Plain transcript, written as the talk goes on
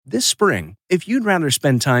This spring, if you'd rather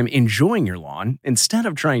spend time enjoying your lawn instead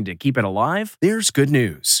of trying to keep it alive, there's good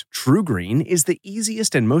news. TruGreen is the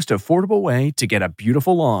easiest and most affordable way to get a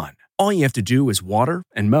beautiful lawn. All you have to do is water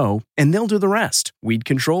and mow, and they'll do the rest. Weed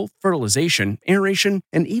control, fertilization, aeration,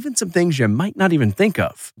 and even some things you might not even think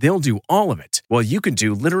of. They'll do all of it, while you can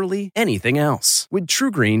do literally anything else. With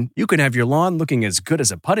TruGreen, you can have your lawn looking as good as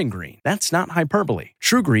a putting green. That's not hyperbole.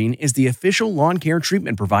 TruGreen is the official lawn care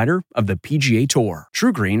treatment provider of the PGA Tour.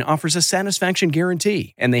 TruGreen offers a satisfaction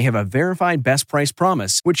guarantee, and they have a verified best price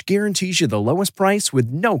promise, which guarantees you the lowest price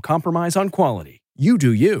with no compromise on quality. You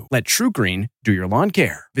do you. Let TruGreen do your lawn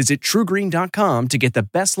care. Visit TruGreen.com to get the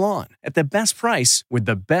best lawn at the best price with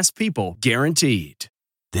the best people guaranteed.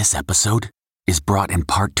 This episode is brought in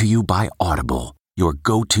part to you by Audible, your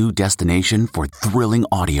go-to destination for thrilling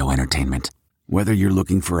audio entertainment. Whether you're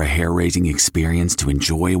looking for a hair-raising experience to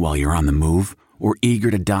enjoy while you're on the move or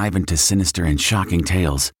eager to dive into sinister and shocking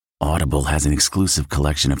tales, Audible has an exclusive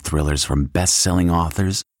collection of thrillers from best-selling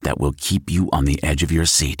authors that will keep you on the edge of your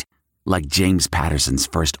seat. Like James Patterson's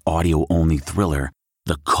first audio-only thriller,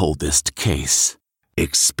 The Coldest Case.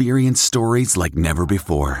 Experience stories like never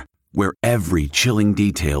before, where every chilling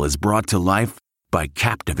detail is brought to life by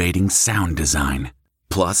captivating sound design.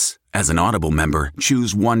 Plus, as an Audible member,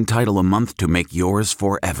 choose one title a month to make yours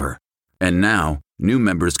forever. And now, new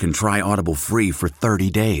members can try Audible free for 30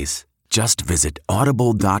 days. Just visit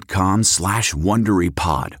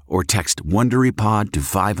audible.com/WonderyPod or text WonderyPod to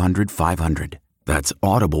 500-500. That's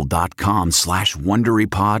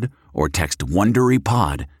audible.com/WonderyPod or text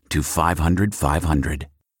WonderyPod to 500-500.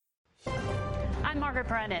 I'm Margaret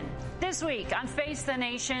Brennan. This week on Face the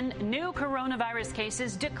Nation, new coronavirus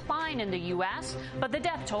cases decline in the U.S., but the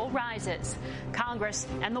death toll rises. Congress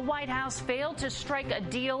and the White House failed to strike a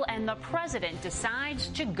deal, and the president decides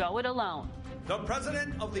to go it alone. The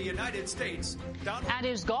President of the United States. At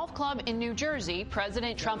his golf club in New Jersey,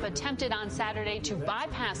 President Trump attempted on Saturday to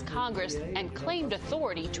bypass Congress and claimed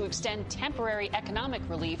authority to extend temporary economic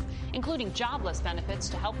relief, including jobless benefits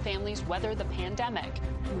to help families weather the pandemic.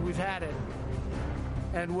 We've had it,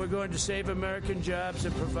 and we're going to save American jobs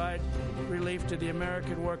and provide relief to the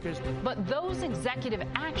American workers. But those executive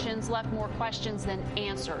actions left more questions than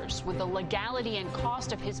answers, with the legality and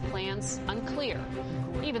cost of his plans unclear.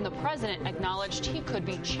 Even the president acknowledged he could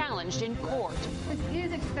be challenged in court. This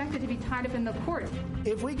is expected to be tied up in the court.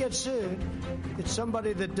 If we get sued, it's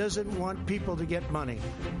somebody that doesn't want people to get money,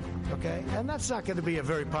 okay? And that's not going to be a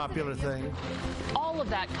very popular thing. All of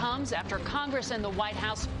that comes after Congress and the White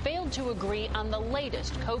House failed to agree on the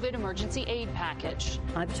latest COVID emergency aid package.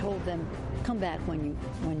 I've told them, come back when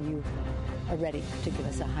you are ready to give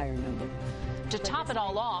us a higher number. To top it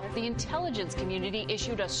all off, the intelligence community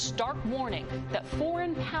issued a stark warning that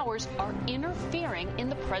foreign powers are interfering in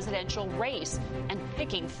the presidential race and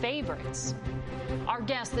picking favorites. Our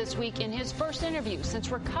guest this week in his first interview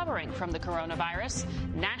since recovering from the coronavirus,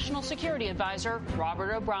 National Security Advisor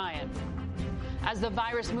Robert O'Brien. As the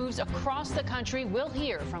virus moves across the country, we'll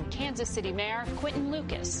hear from Kansas City Mayor Quinton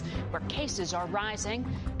Lucas, where cases are rising,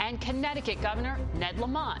 and Connecticut Governor Ned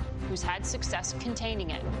Lamont, who's had success containing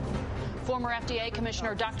it. Former FDA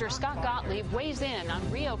Commissioner Dr. Scott Gottlieb weighs in on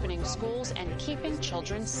reopening schools and keeping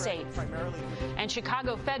children safe. And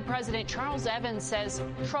Chicago Fed President Charles Evans says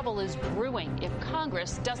trouble is brewing if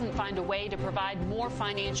Congress doesn't find a way to provide more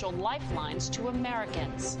financial lifelines to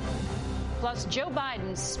Americans. Plus, Joe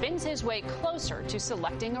Biden spins his way closer to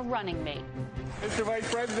selecting a running mate. Mr. Vice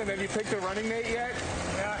President, have you picked a running mate yet?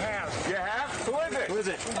 Yeah, I have. You have? Who is it? Who is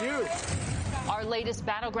it? You. Our latest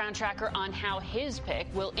battleground tracker on how his pick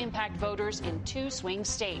will impact voters in 2 swing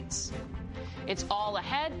states. It's all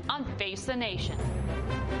ahead on Face the Nation.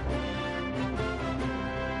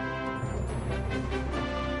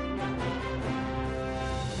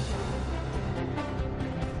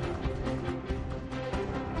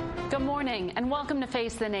 Good morning and welcome to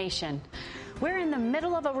Face the Nation. We're in the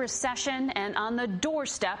middle of a recession and on the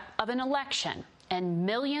doorstep of an election. And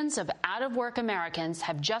millions of out-of-work Americans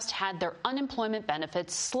have just had their unemployment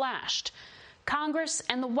benefits slashed. Congress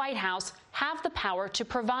and the White House have the power to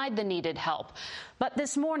provide the needed help. But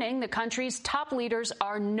this morning, the country's top leaders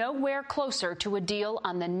are nowhere closer to a deal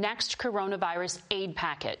on the next coronavirus aid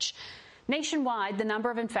package. Nationwide, the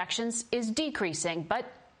number of infections is decreasing, but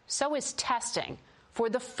so is testing. For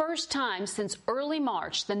the first time since early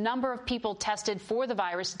March, the number of people tested for the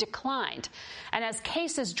virus declined. And as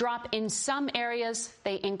cases drop in some areas,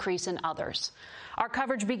 they increase in others. Our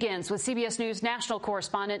coverage begins with CBS News national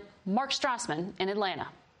correspondent Mark Strassman in Atlanta.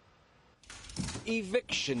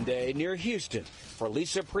 Eviction day near Houston for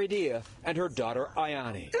Lisa Predilla and her daughter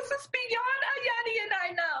Ayani. This is beyond Ayani and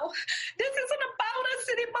I know. This isn't about us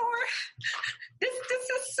anymore. This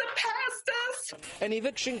has surpassed us. An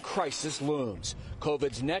eviction crisis looms.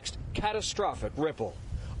 COVID's next catastrophic ripple.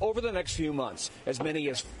 Over the next few months, as many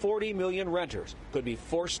as 40 million renters could be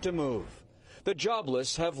forced to move. The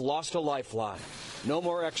jobless have lost a lifeline. No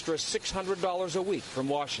more extra $600 a week from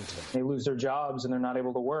Washington. They lose their jobs and they're not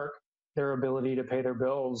able to work. Their ability to pay their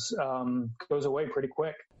bills goes away pretty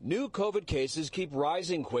quick. New COVID cases keep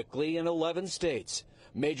rising quickly in 11 states.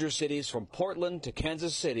 Major cities from Portland to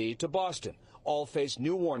Kansas City to Boston all face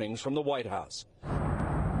new warnings from the White House.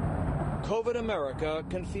 COVID America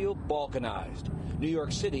can feel balkanized. New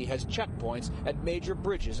York City has checkpoints at major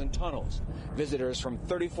bridges and tunnels. Visitors from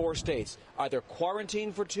 34 states either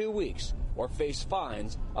quarantine for 2 weeks or face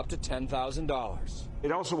fines up to $10,000.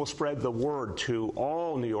 It also will spread the word to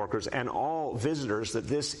all New Yorkers and all visitors that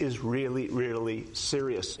this is really, really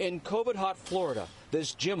serious. In COVID-hot Florida,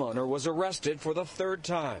 this gym owner was arrested for the third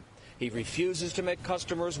time. He refuses to make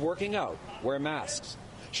customers working out wear masks.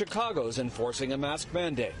 Chicago's enforcing a mask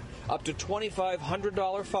mandate. Up to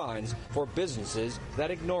 $2,500 fines for businesses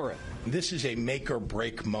that ignore it. This is a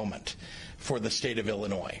make-or-break moment for the state of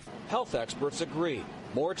Illinois. Health experts agree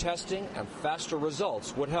more testing and faster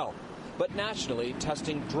results would help. But nationally,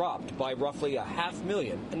 testing dropped by roughly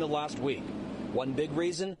 500,000 in the last week. One big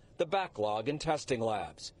reason, the backlog in testing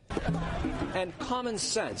labs. And common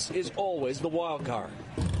sense is always the wild card.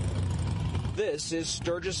 This is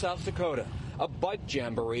Sturgis, South Dakota, a bike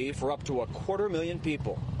jamboree for up to 250,000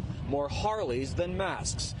 people. More Harleys than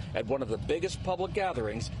masks at one of the biggest public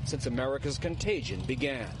gatherings since America's contagion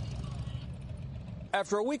began.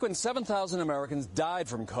 After a week when 7,000 Americans died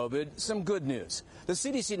from COVID, some good news. The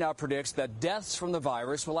CDC now predicts that deaths from the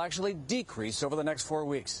virus will actually decrease over the next 4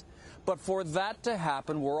 weeks. But for that to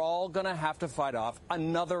happen, we're all going to have to fight off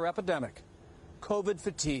another epidemic, COVID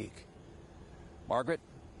fatigue. Margaret?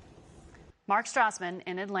 Mark Strassman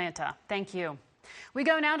in Atlanta. Thank you. We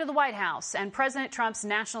go now to the White House and President Trump's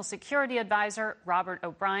national security advisor, Robert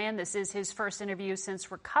O'Brien. This is his first interview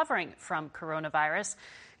since recovering from coronavirus.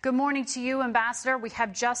 Good morning to you, Ambassador. We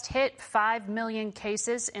have just hit 5 million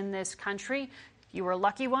cases in this country. You were a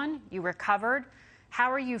lucky one. You recovered.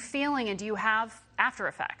 How are you feeling, and do you have after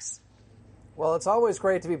effects? Well, it's always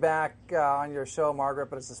great to be back on your show, Margaret,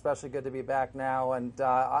 but it's especially good to be back now. And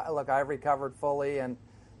look, I've recovered fully, and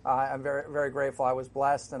I'm very, very grateful. I was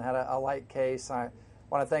blessed and had a light case. I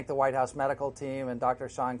want to thank the White House medical team and Dr.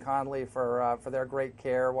 Sean Conley for their great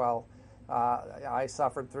care while I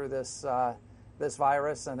suffered through this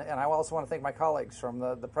virus. And I also want to thank my colleagues, from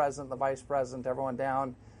the president, the vice president, everyone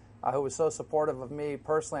down, who was so supportive of me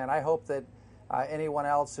personally. And I hope that anyone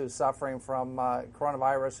else who's suffering from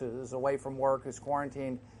coronavirus, who's away from work, who's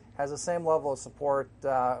quarantined, has the same level of support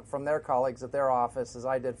from their colleagues at their office as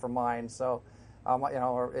I did from mine. So.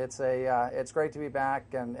 It's great to be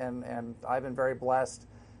back, and I've been very blessed.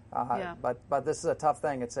 But this is a tough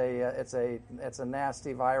thing. It's a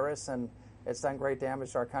nasty virus, and it's done great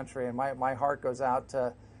damage to our country. And my heart goes out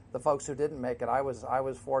to the folks who didn't make it. I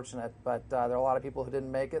was fortunate, but there are a lot of people who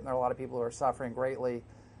didn't make it, and there are a lot of people who are suffering greatly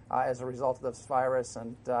as a result of this virus.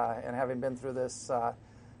 And having been through this,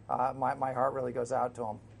 my heart really goes out to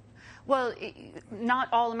them. Well, not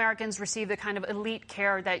all Americans receive the kind of elite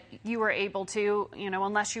care that you were able to,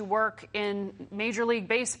 unless you work in Major League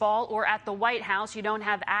Baseball or at the White House, you don't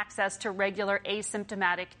have access to regular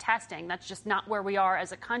asymptomatic testing. That's just not where we are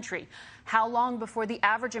as a country. How long before the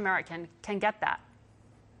average American can get that?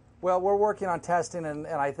 Well, we're working on testing, and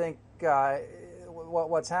I think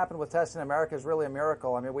what's happened with testing in America is really a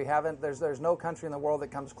miracle. I mean, there's no country in the world that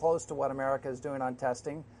comes close to what America is doing on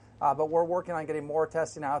testing. But we're working on getting more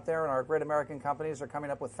testing out there, and our great American companies are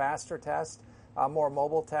coming up with faster tests, more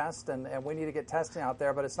mobile tests, and we need to get testing out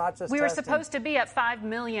there. But it's not just We were supposed to be at 5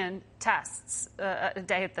 million tests a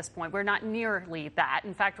day at this point. We're not nearly that.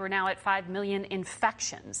 In fact, we're now at 5 million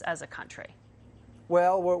infections as a country.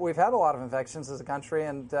 Well, we've had a lot of infections as a country,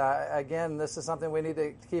 and again, this is something we need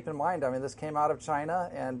to keep in mind. I mean, this came out of China,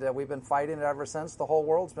 and we've been fighting it ever since. The whole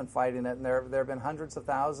world's been fighting it, and there have been hundreds of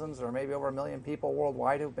thousands or maybe over 1 million people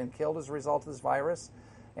worldwide who've been killed as a result of this virus,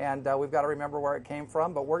 and we've got to remember where it came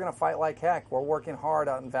from, but we're going to fight like heck. We're working hard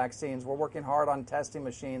on vaccines. We're working hard on testing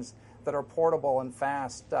machines that are portable and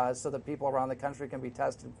fast so that people around the country can be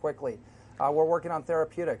tested quickly. We're working on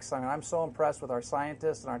therapeutics. I mean, I'm so impressed with our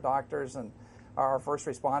scientists and our doctors and our first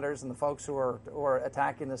responders and the folks who are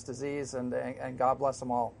attacking this disease, and God bless them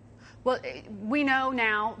all. Well, we know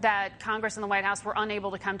now that Congress and the White House were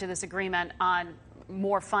unable to come to this agreement on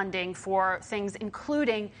more funding for things,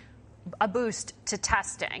 including a boost to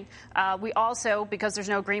testing. We also, because there's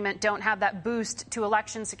no agreement, don't have that boost to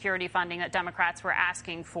election security funding that Democrats were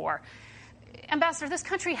asking for. Ambassador, this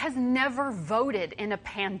country has never voted in a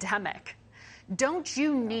pandemic. Don't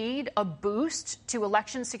you need a boost to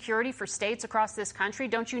election security for states across this country?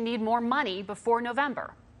 Don't you need more money before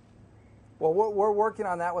November? Well, we're working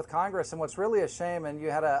on that with Congress, and what's really a shame, and you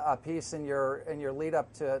had a piece in your lead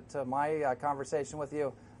up to my conversation with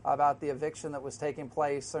you about the eviction that was taking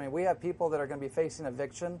place. I mean, we have people that are going to be facing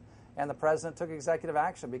eviction, and the president took executive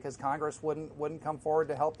action because Congress wouldn't come forward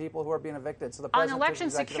to help people who are being evicted. So the president on election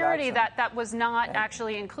took security, action. that was not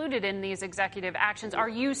actually included in these executive actions. Are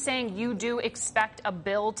you saying you do expect a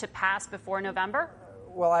bill to pass before November?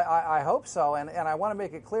 Well, I hope so, and I want to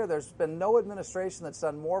make it clear there's been no administration that's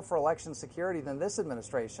done more for election security than this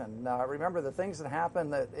administration. Remember, the things that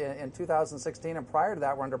happened in 2016 and prior to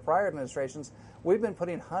that were under prior administrations. We've been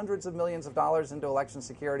putting hundreds of millions of dollars into election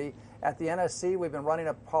security. At the NSC, we've been running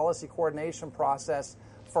a policy coordination process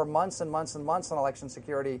for months and months and months on election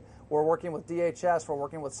security. We're working with DHS. We're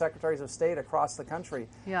working with secretaries of state across the country.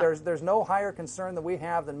 Yeah. There's no higher concern that we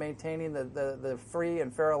have than maintaining the free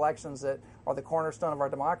and fair elections that are the cornerstone of our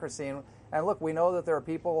democracy. And look, we know that there are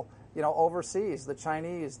people, overseas, the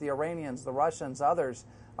Chinese, the Iranians, the Russians, others,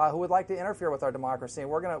 who would like to interfere with our democracy. And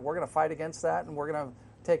we're gonna fight against that, and we're gonna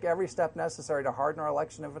take every step necessary to harden our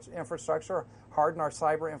election infrastructure, harden our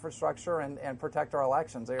cyber infrastructure, and protect our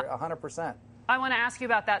elections. 100%. I want to ask you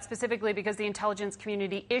about that specifically because the intelligence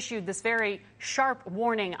community issued this very sharp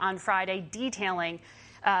warning on Friday detailing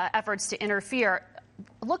efforts to interfere.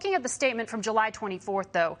 Looking at the statement from July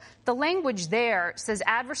 24th, though, the language there says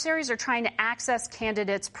adversaries are trying to access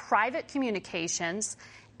candidates' private communications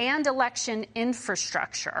and election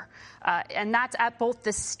infrastructure, and that's at both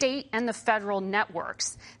the state and the federal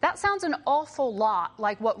networks. That sounds an awful lot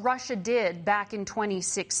like what Russia did back in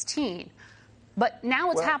 2016. But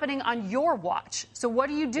now it's happening on your watch. So what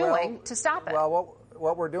are you doing to stop it? Well,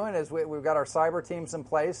 what we're doing is we've got our cyber teams in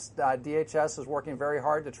place. DHS is working very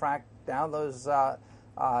hard to track down those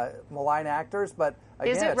malign actors. But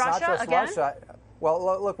again, is it it's Russia not just again? Russia.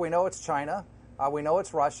 Well, look, we know it's China. We know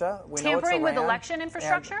it's Russia. We know it's Iran. Tampering with election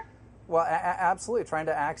infrastructure? Well, absolutely, trying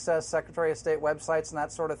to access Secretary of State websites and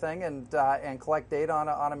that sort of thing, and collect data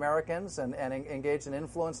on Americans and engage in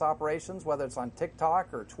influence operations, whether it's on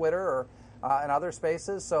TikTok or Twitter or and other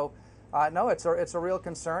spaces. So, no, it's a real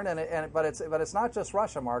concern, but it's not just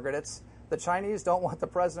Russia, Margaret. It's the Chinese don't want the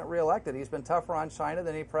president reelected. He's been tougher on China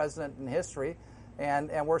than any president in history, and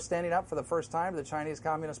we're standing up for the first time to the Chinese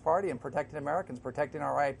Communist Party and protecting Americans, protecting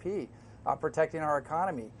our IP, protecting our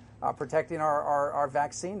economy, protecting our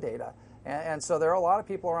vaccine data. And so there are a lot of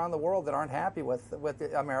people around the world that aren't happy with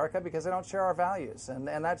America because they don't share our values. And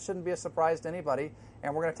that shouldn't be a surprise to anybody.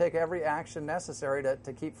 And we're going to take every action necessary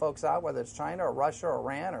to keep folks out, whether it's China or Russia or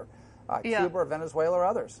Iran or Cuba or Venezuela or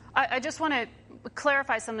others. I just want to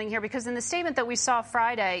clarify something here, because in the statement that we saw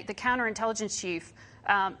Friday, the counterintelligence chief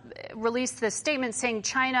released this statement saying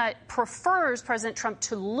China prefers President Trump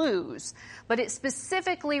to lose, but it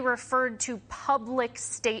specifically referred to public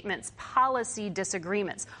statements, policy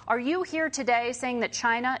disagreements. Are you here today saying that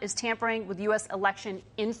China is tampering with U.S. election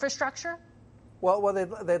infrastructure? Well,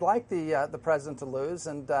 they'd like the president to lose,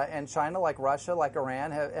 and China, like Russia, like Iran,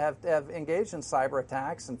 have engaged in cyber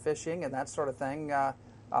attacks and phishing and that sort of thing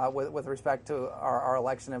with respect to our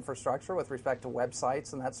election infrastructure, with respect to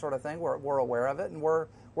websites and that sort of thing. We're aware of it, and we're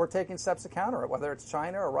taking steps to counter it, whether it's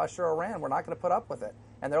China or Russia or Iran. We're not going to put up with it,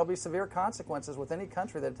 and there will be severe consequences with any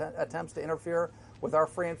country that attempts to interfere with our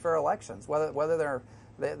free and fair elections, whether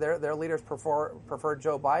their leaders prefer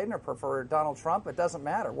Joe Biden or prefer Donald Trump. It doesn't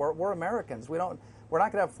matter. We're Americans. We're not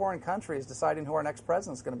going to have foreign countries deciding who our next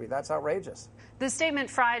president is going to be. That's outrageous. The statement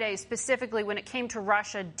Friday, specifically when it came to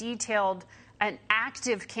Russia, detailed an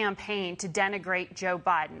active campaign to denigrate Joe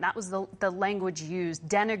Biden. That was the language used,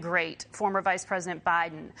 denigrate former Vice President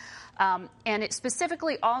Biden. And it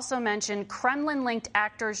specifically also mentioned Kremlin-linked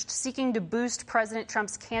actors seeking to boost President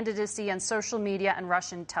Trump's candidacy on social media and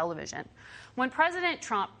Russian television. When President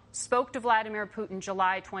Trump spoke to Vladimir Putin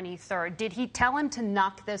July 23rd, did he tell him to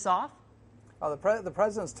knock this off? The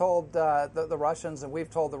president's told the Russians, and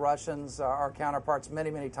we've told the Russians, our counterparts,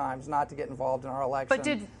 many, many times, not to get involved in our election. But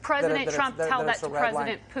did President Trump tell that to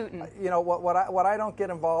President Putin? You know, what I don't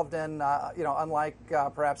get involved in, unlike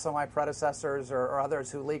perhaps some of my predecessors or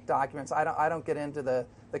others who leak documents, I don't get into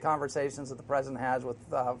the conversations that the president has with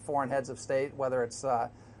foreign heads of state, whether it's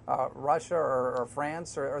Russia or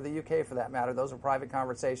France or the UK for that matter. Those are private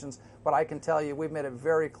conversations. But I can tell you, we've made it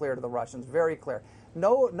very clear to the Russians, very clear.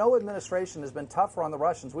 No administration has been tougher on the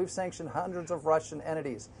Russians. We've sanctioned hundreds of Russian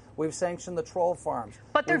entities. We've sanctioned the troll farms.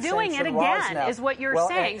 But they're doing it again, Rosneft. Is what you're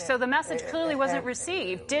saying. So the message clearly wasn't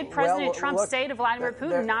received. Did President Trump say to Vladimir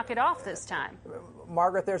Putin, knock it off this time?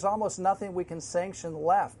 Margaret, there's almost nothing we can sanction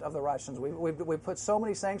left of the Russians. We've put so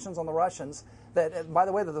many sanctions on the Russians that, by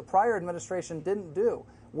the way, that the prior administration didn't do.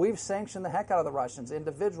 We've sanctioned the heck out of the Russians,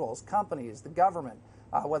 individuals, companies, the government,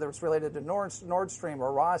 whether it's related to Nord Stream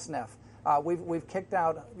or Rosneft. We've kicked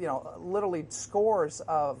out, literally scores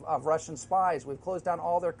of Russian spies. We've closed down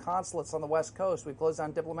all their consulates on the West Coast. We've closed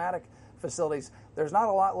down diplomatic facilities. There's not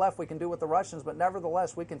a lot left we can do with the Russians, but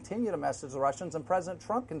nevertheless, we continue to message the Russians, and President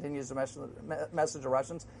Trump continues to message the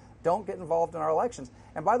Russians. Don't get involved in our elections.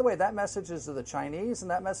 And by the way, that message is to the Chinese,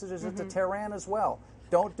 and that message is to Tehran as well.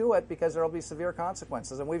 Don't do it because there will be severe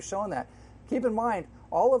consequences, and we've shown that. Keep in mind,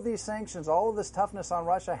 all of these sanctions, all of this toughness on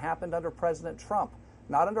Russia happened under President Trump.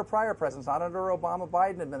 Not under prior presidents, not under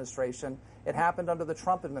Obama-Biden administration. It happened under the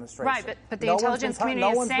Trump administration. Right, but the intelligence community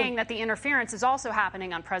is saying that the interference is also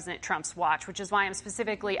happening on President Trump's watch, which is why I'm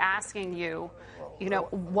specifically asking you,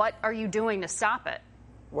 what are you doing to stop it?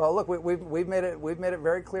 Well, look, we've made it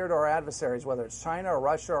very clear to our adversaries, whether it's China or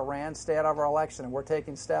Russia or Iran, stay out of our election, and we're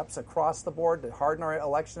taking steps across the board to harden our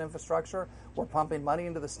election infrastructure. We're pumping money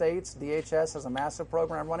into the states. DHS has a massive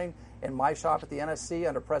program running. In my shop at the NSC,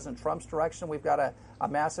 under President Trump's direction, we've got a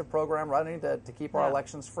massive program running to keep our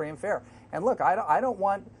elections free and fair. And look, I don't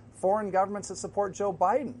want foreign governments that support Joe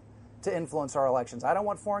Biden to influence our elections. I don't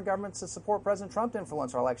want foreign governments that support President Trump to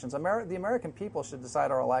influence our elections. The American people should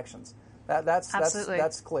decide our elections.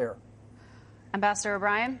 That's clear. Ambassador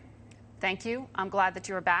O'Brien, thank you. I'm glad that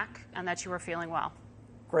you are back and that you are feeling well.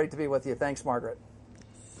 Great to be with you. Thanks, Margaret.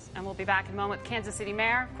 And we'll be back in a moment with Kansas City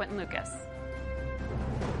Mayor Quinton Lucas.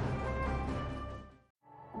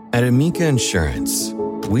 At Amica Insurance,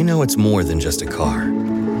 we know it's more than just a car.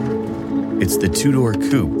 It's the two-door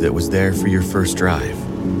coupe that was there for your first drive,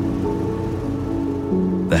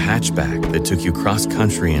 the hatchback that took you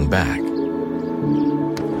cross-country and back,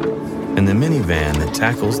 and the minivan that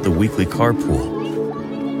tackles the weekly carpool.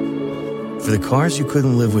 For the cars you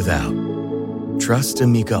couldn't live without, trust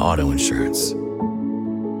Amica Auto Insurance.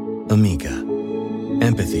 Amica.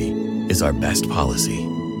 Empathy is our best policy.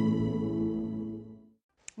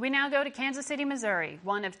 We now go to Kansas City, Missouri,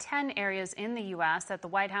 one of 10 areas in the U.S. that the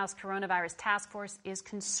White House Coronavirus Task Force is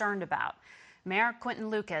concerned about. Mayor Quinton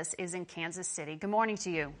Lucas is in Kansas City. Good morning to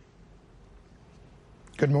you.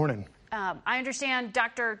 Good morning. I understand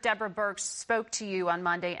Dr. Deborah Birx spoke to you on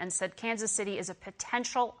Monday and said Kansas City is a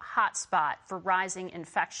potential hotspot for rising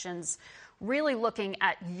infections, really looking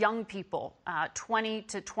at young people, 20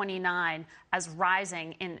 to 29, as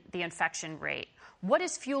rising in the infection rate. What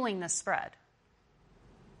is fueling this spread?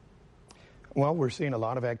 Well, we're seeing a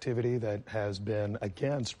lot of activity that has been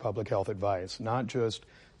against public health advice, not just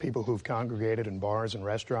people who've congregated in bars and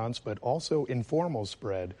restaurants, but also informal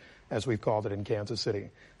spread, as we've called it in Kansas City.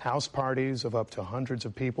 House parties of up to hundreds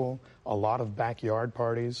of people, a lot of backyard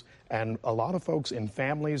parties, and a lot of folks in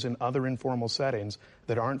families and other informal settings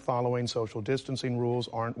that aren't following social distancing rules,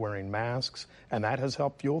 aren't wearing masks, and that has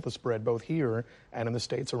helped fuel the spread both here and in the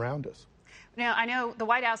states around us. Now, I know the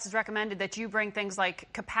White House has recommended that you bring things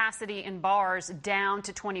like capacity in bars down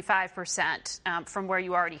to 25% from where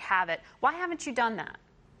you already have it. Why haven't you done that?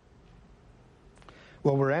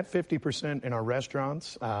 Well, we're at 50% in our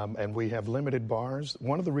restaurants, and we have limited bars.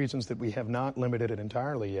 One of the reasons that we have not limited it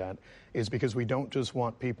entirely yet is because we don't just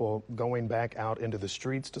want people going back out into the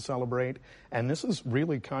streets to celebrate. And this is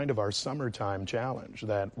really kind of our summertime challenge,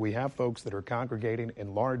 that we have folks that are congregating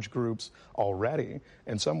in large groups already.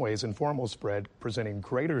 In some ways, informal spread presenting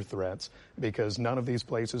greater threats because none of these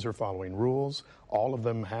places are following rules. All of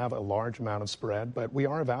them have a large amount of spread, but we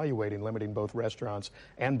are evaluating limiting both restaurants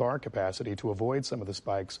and bar capacity to avoid some of the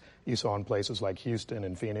spikes you saw in places like Houston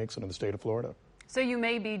and Phoenix and in the state of Florida. So you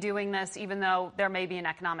may be doing this even though there may be an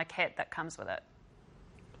economic hit that comes with it.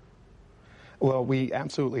 Well, we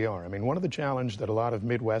absolutely are. I mean, one of the challenges that a lot of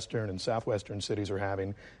Midwestern and Southwestern cities are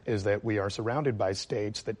having is that we are surrounded by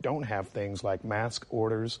states that don't have things like mask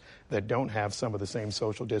orders, that don't have some of the same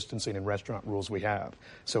social distancing and restaurant rules we have.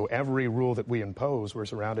 So every rule that we impose, we're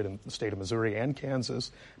surrounded in the state of Missouri and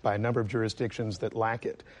Kansas by a number of jurisdictions that lack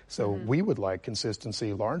it. So we would like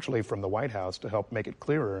consistency largely from the White House to help make it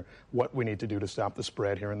clearer what we need to do to stop the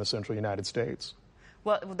spread here in the central United States.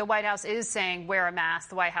 Well, the White House is saying wear a mask.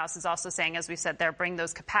 The White House is also saying, as we said there, bring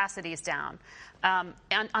those capacities down. And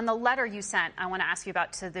on the letter you sent, I want to ask you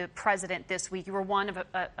about to the president this week. You were one of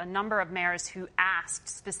a number of mayors who asked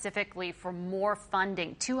specifically for more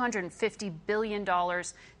funding, $250 billion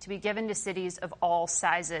to be given to cities of all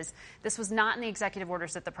sizes. This was not in the executive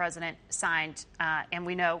orders that the president signed, and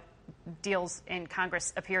we know deals in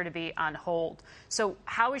Congress appear to be on hold. So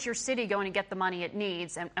how is your city going to get the money it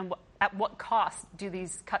needs, and at what cost do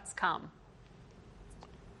these cuts come?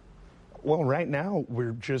 Well, right now,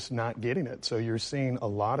 we're just not getting it. So you're seeing a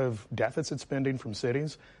lot of deficit spending from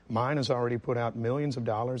cities. Mine has already put out millions of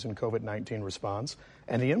dollars in COVID-19 response,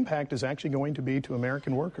 and the impact is actually going to be to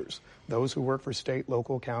American workers. Those who work for state,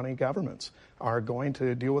 local, county governments are going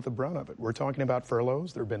to deal with the brunt of it. We're talking about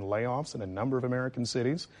furloughs. There have been layoffs in a number of American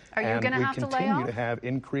cities. Are you going to have to lay off? And we continue to have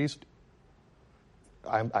increased.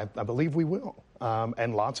 I believe we will.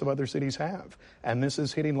 And lots of other cities have. And this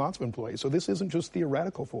is hitting lots of employees. So this isn't just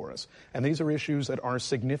theoretical for us. And these are issues that are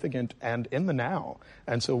significant and in the now.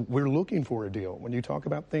 And so we're looking for a deal. When you talk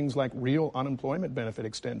about things like real unemployment benefit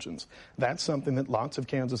extensions, that's something that lots of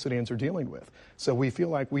Kansas Cityans are dealing with. So we feel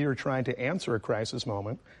like we are trying to answer a crisis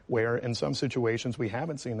moment where in some situations we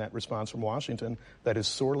haven't seen that response from Washington that is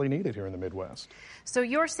sorely needed here in the Midwest. So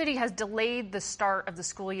your city has delayed the start of the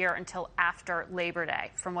school year until after Labor Day,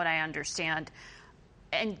 from what I understand.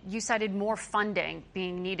 And you cited more funding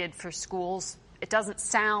being needed for schools. It doesn't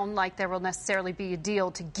sound like there will necessarily be a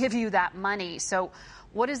deal to give you that money. So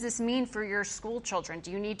what does this mean for your school children?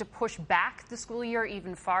 Do you need to push back the school year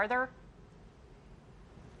even farther?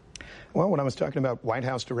 Well, when I was talking about White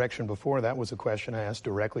House direction before, that was a question I asked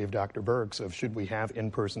directly of Dr. Birx of should we have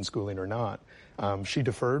in-person schooling or not. She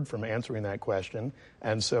deferred from answering that question.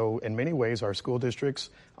 And so in many ways, our school districts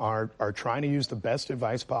are trying to use the best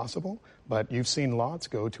advice possible. But you've seen lots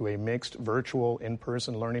go to a mixed virtual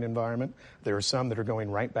in-person learning environment. There are some that are going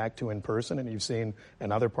right back to in-person. And you've seen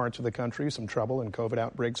in other parts of the country some trouble and COVID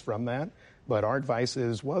outbreaks from that. But our advice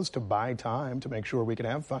was to buy time to make sure we can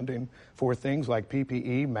have funding for things like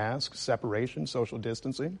PPE, masks, separation, social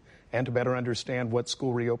distancing, and to better understand what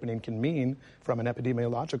school reopening can mean from an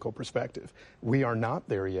epidemiological perspective. We are not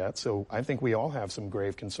there yet, so I think we all have some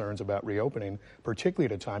grave concerns about reopening, particularly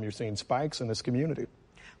at a time you're seeing spikes in this community.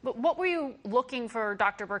 But what were you looking for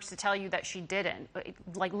Dr. Birx to tell you that she didn't?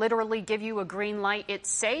 Like literally give you a green light, it's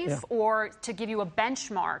safe, Yeah. or to give you a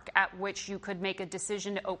benchmark at which you could make a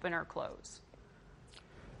decision to open or close?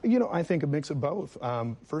 You know, I think a mix of both.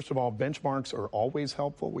 First of all, benchmarks are always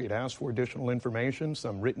helpful. We had asked for additional information,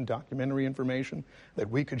 some written documentary information that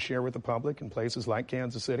we could share with the public in places like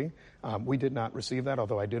Kansas City. We did not receive that,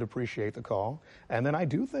 although I did appreciate the call. And then I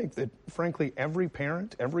do think that, frankly, every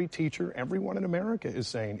parent, every teacher, everyone in America is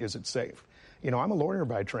saying, is it safe? You know, I'm a lawyer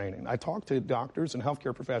by training. I talk to doctors and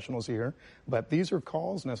healthcare professionals here, but these are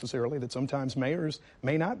calls necessarily that sometimes mayors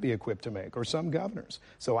may not be equipped to make, or some governors.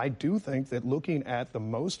 So I do think that looking at the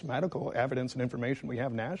most medical evidence and information we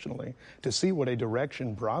have nationally to see what a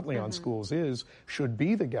direction broadly on schools is should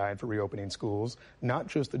be the guide for reopening schools, not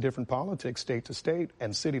just the different politics state to state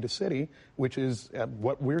and city to city, which is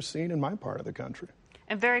what we're seeing in my part of the country.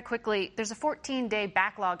 And very quickly, there's a 14-day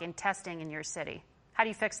backlog in testing in your city. How do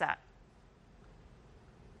you fix that?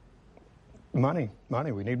 Money.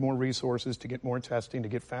 We need more resources to get more testing, to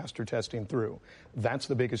get faster testing through. That's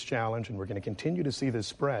the biggest challenge, and we're going to continue to see this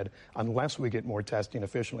spread unless we get more testing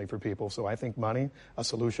efficiently for people. So I think money, a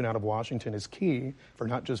solution out of Washington, is key for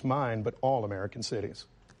not just mine, but all American cities.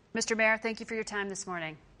 Mr. Mayor, thank you for your time this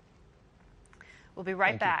morning. We'll be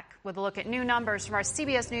right back with a look at new numbers from our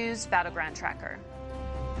CBS News Battleground Tracker.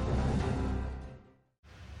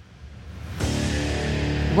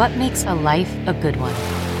 What makes a life a good one?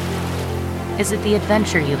 Is it the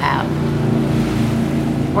adventure you have?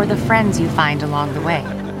 Or the friends you find along the way?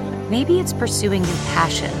 Maybe it's pursuing your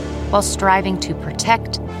passion while striving to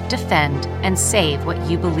protect, defend, and save what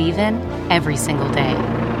you believe in every single day.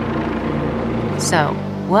 So,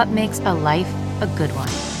 what makes a life a good one?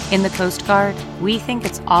 In the Coast Guard, we think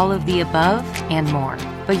it's all of the above and more,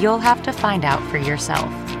 but you'll have to find out for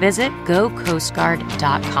yourself. Visit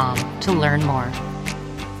gocoastguard.com to learn more.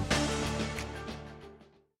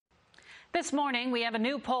 This morning, we have a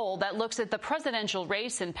new poll that looks at the presidential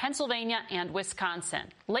race in Pennsylvania and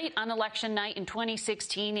Wisconsin. Late on election night in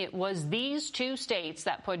 2016, it was these two states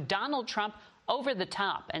that put Donald Trump over the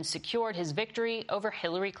top and secured his victory over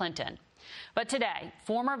Hillary Clinton. But today,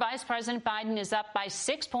 former Vice President Biden is up by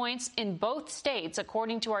 6 points in both states,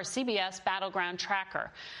 according to our CBS Battleground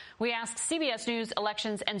Tracker. We asked CBS News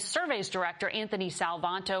Elections and Surveys Director Anthony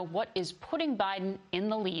Salvanto what is putting Biden in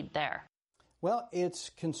the lead there. Well,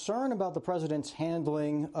 it's concern about the president's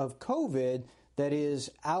handling of COVID that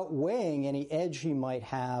is outweighing any edge he might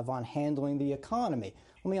have on handling the economy.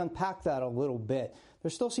 Let me unpack that a little bit.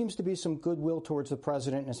 There still seems to be some goodwill towards the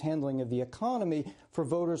president and his handling of the economy for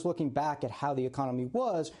voters looking back at how the economy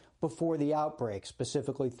was before the outbreak,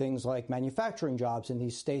 specifically things like manufacturing jobs in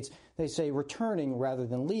these states, they say returning rather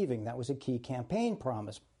than leaving. That was a key campaign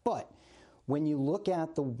promise. But when you look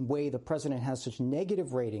at the way the president has such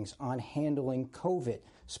negative ratings on handling COVID,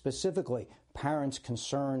 specifically parents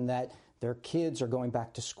concerned that Their kids are going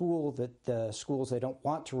back to school, that the schools they don't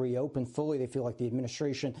want to reopen fully. They feel like the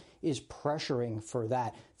administration is pressuring for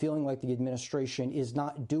that, feeling like the administration is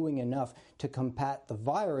not doing enough to combat the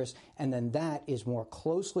virus. And then that is more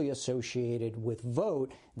closely associated with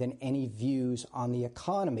vote than any views on the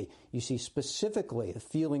economy. You see specifically the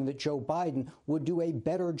feeling that Joe Biden would do a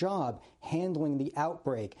better job handling the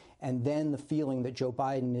outbreak, and then the feeling that Joe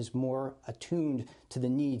Biden is more attuned to the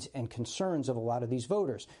needs and concerns of a lot of these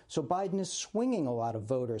voters. So Biden is swinging a lot of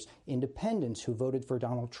voters, independents who voted for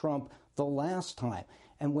Donald Trump the last time.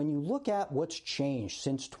 And when you look at what's changed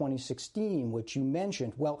since 2016, which you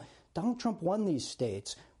mentioned, well, Donald Trump won these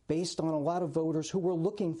states based on a lot of voters who were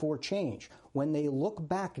looking for change. When they look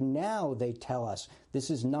back now, they tell us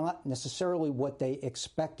this is not necessarily what they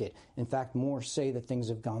expected. In fact, more say that things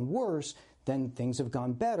have gone worse than things have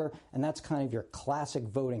gone better. And that's kind of your classic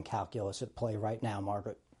voting calculus at play right now,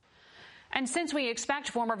 Margaret. And since we expect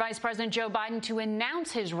former Vice President Joe Biden to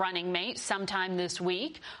announce his running mate sometime this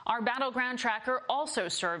week, our Battleground Tracker also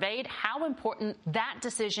surveyed how important that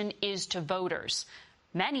decision is to voters.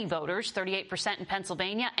 Many voters, 38% in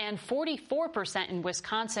Pennsylvania and 44% in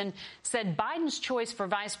Wisconsin, said Biden's choice for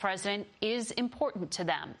vice president is important to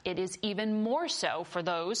them. It is even more so for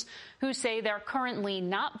those who say they're currently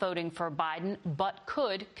not voting for Biden but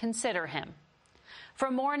could consider him. For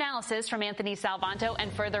more analysis from Anthony Salvanto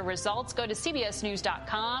and further results, go to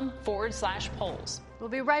cbsnews.com/polls. We'll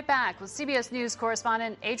be right back with CBS News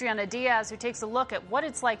correspondent Adriana Diaz, who takes a look at what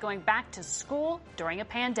it's like going back to school during a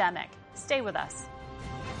pandemic. Stay with us.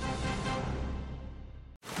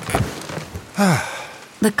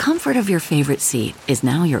 The comfort of your favorite seat is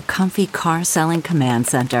now your comfy car selling command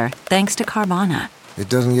center, thanks to Carvana. It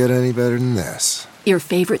doesn't get any better than this. Your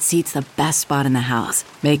favorite seat's the best spot in the house.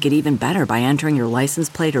 Make it even better by entering your license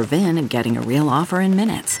plate or VIN and getting a real offer in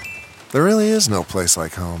minutes. There really is no place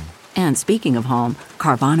like home. And speaking of home,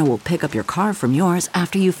 Carvana will pick up your car from yours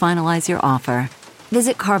after you finalize your offer.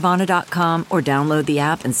 Visit Carvana.com or download the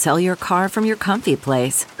app and sell your car from your comfy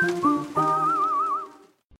place.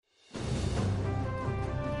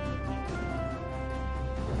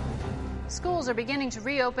 Schools are beginning to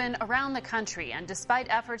reopen around the country, and despite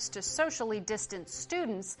efforts to socially distance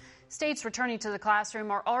students, states returning to the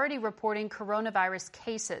classroom are already reporting coronavirus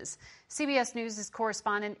cases. CBS News'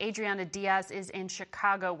 correspondent Adriana Diaz is in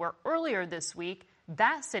Chicago, where earlier this week,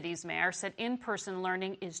 that city's mayor said in-person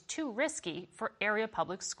learning is too risky for area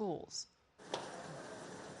public schools.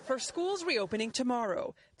 For schools reopening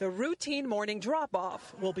tomorrow, the routine morning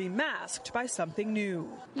drop-off will be masked by something new.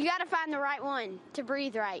 You got to find the right one to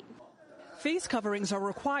breathe right. Face coverings are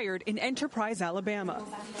required in Enterprise, Alabama,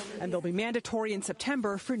 and they'll be mandatory in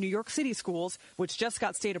September for New York City schools, which just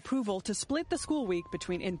got state approval to split the school week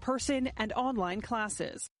between in-person and online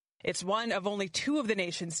classes. It's one of only 2 of the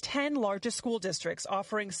nation's 10 largest school districts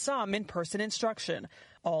offering some in-person instruction.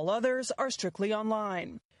 All others are strictly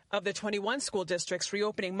online. Of the 21 school districts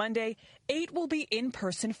reopening Monday, 8 will be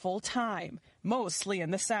in-person full-time, mostly in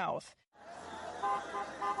the South.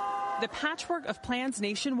 The patchwork of plans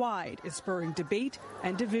nationwide is spurring debate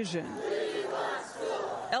and division.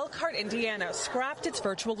 Elkhart, Indiana scrapped its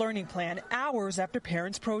virtual learning plan hours after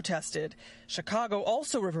parents protested. Chicago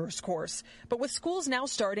also reversed course, but with schools now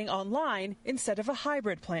starting online instead of a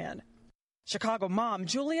hybrid plan. Chicago mom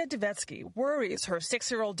Julia Devetsky worries her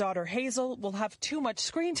 6-year-old daughter Hazel will have too much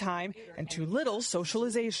screen time and too little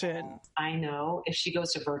socialization. I know if she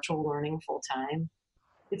goes to virtual learning full time,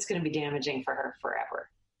 it's going to be damaging for her forever.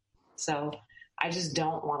 So I just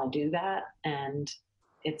don't want to do that. And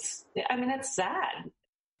it's sad.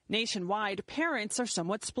 Nationwide, parents are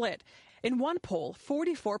somewhat split. In one poll,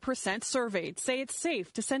 44% surveyed say it's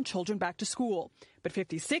safe to send children back to school, but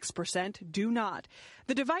 56% do not.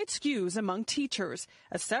 The divide skews among teachers.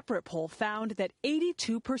 A separate poll found that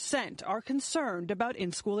 82% are concerned about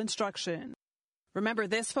in-school instruction. Remember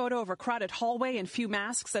this photo of a crowded hallway and few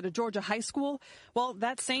masks at a Georgia high school? Well,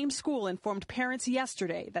 that same school informed parents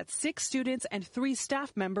yesterday that 6 students and 3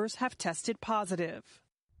 staff members have tested positive.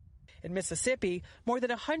 In Mississippi, more than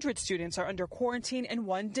 100 students are under quarantine in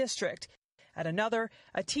one district. At another,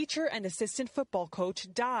 a teacher and assistant football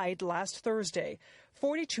coach died last Thursday.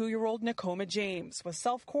 42-year-old Nakoma James was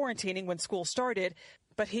self-quarantining when school started,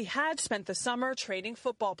 but he had spent the summer training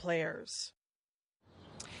football players.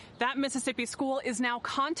 That Mississippi school is now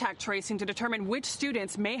contact tracing to determine which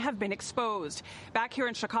students may have been exposed. Back here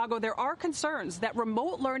in Chicago, there are concerns that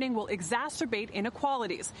remote learning will exacerbate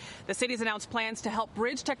inequalities. The city's announced plans to help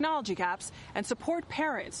bridge technology gaps and support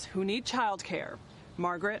parents who need childcare.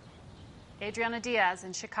 Margaret. Adriana Diaz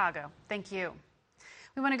in Chicago. Thank you.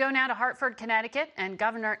 We want to go now to Hartford, Connecticut, and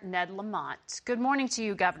Governor Ned Lamont. Good morning to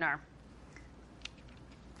you, Governor.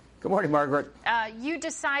 Good morning, Margaret. You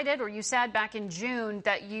decided, or you said back in June,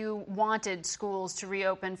 that you wanted schools to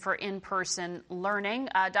reopen for in-person learning.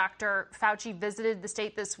 Dr. Fauci visited the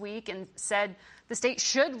state this week and said the state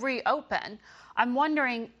should reopen. I'm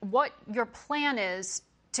wondering what your plan is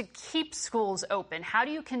to keep schools open. How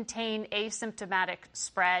do you contain asymptomatic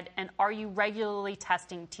spread, and are you regularly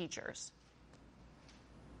testing teachers?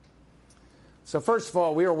 So first of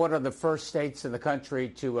all, we are one of the first states in the country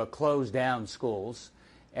to close down schools.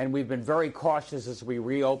 And we've been very cautious as we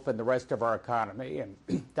reopen the rest of our economy. And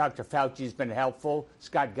Dr. Fauci's been helpful.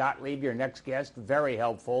 Scott Gottlieb, your next guest, very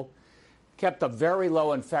helpful. Kept a very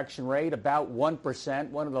low infection rate, about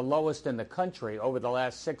 1%, one of the lowest in the country over the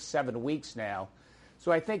last 6-7 weeks now.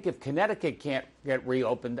 So I think if Connecticut can't get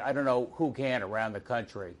reopened, I don't know who can around the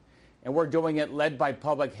country. And we're doing it led by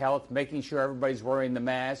public health, making sure everybody's wearing the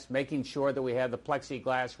mask, making sure that we have the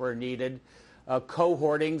plexiglass where needed.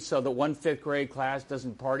 Cohorting so that one fifth grade class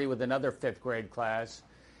doesn't party with another fifth grade class.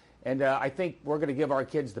 And I think we're going to give our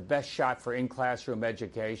kids the best shot for in-classroom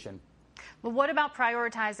education. Well, what about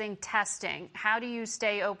prioritizing testing? How do you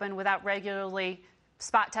stay open without regularly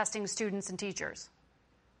spot testing students and teachers?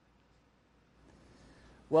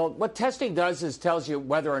 Well, what testing does is tells you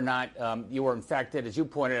whether or not you were infected. As you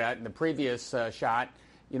pointed out in the previous shot,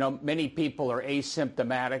 you know, many people are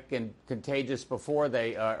asymptomatic and contagious before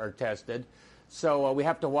they are tested. So we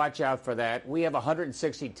have to watch out for that. We have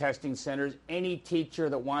 160 testing centers. Any teacher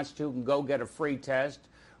that wants to can go get a free test,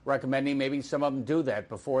 recommending maybe some of them do that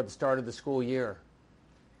before the start of the school year.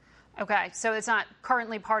 Okay, so it's not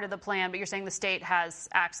currently part of the plan, but you're saying the state has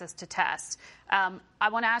access to tests. I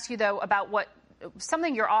want to ask you, though, about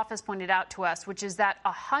something your office pointed out to us, which is that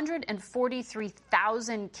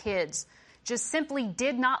 143,000 kids just simply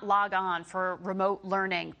did not log on for remote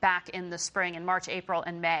learning back in the spring, in March, April,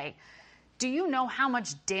 and May. Do you know how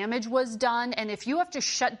much damage was done? And if you have to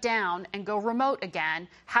shut down and go remote again,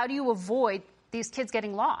 how do you avoid these kids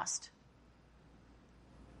getting lost?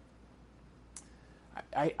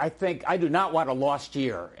 I think I do not want a lost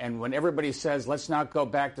year. And when everybody says, let's not go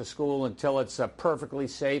back to school until it's perfectly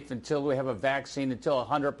safe, until we have a vaccine, until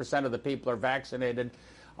 100% of the people are vaccinated,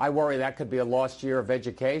 I worry that could be a lost year of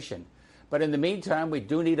education. But in the meantime, we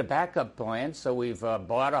do need a backup plan. So we've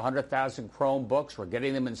bought 100,000 Chromebooks. We're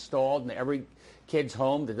getting them installed in every kid's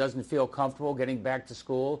home that doesn't feel comfortable getting back to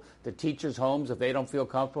school. The teachers' homes, if they don't feel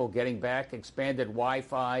comfortable getting back, expanded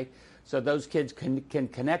Wi-Fi. So those kids can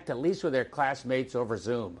connect at least with their classmates over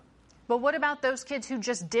Zoom. But what about those kids who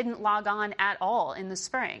just didn't log on at all in the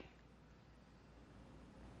spring?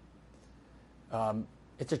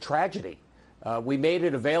 It's a tragedy. We made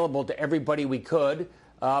it available to everybody we could.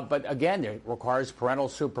 But again, it requires parental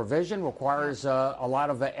supervision, requires a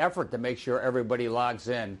lot of effort to make sure everybody logs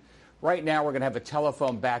in. Right now, we're going to have a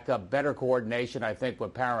telephone backup, better coordination, I think,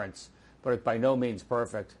 with parents, but it's by no means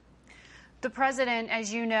perfect. The president,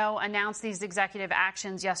 as you know, announced these executive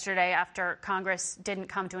actions yesterday after Congress didn't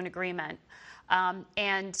come to an agreement.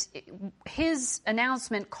 And his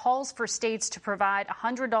announcement calls for states to provide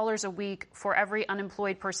 $100 a week for every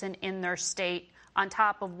unemployed person in their state, on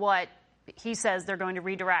top of what he says they're going to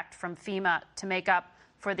redirect from FEMA to make up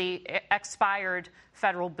for the expired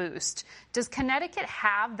federal boost. Does Connecticut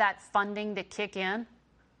have that funding to kick in?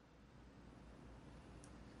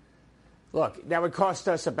 Look, that would cost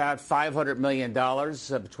us about $500 million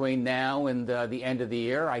between now and the end of the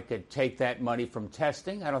year. I could take that money from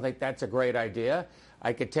testing. I don't think that's a great idea.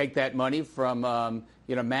 I could take that money from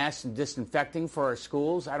mass and disinfecting for our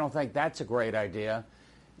schools. I don't think that's a great idea.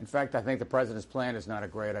 In fact, I think the president's plan is not a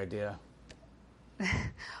great idea.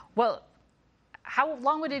 Well, how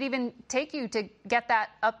long would it even take you to get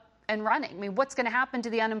that up and running? I mean, what's going to happen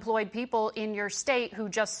to the unemployed people in your state who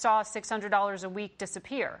just saw $600 a week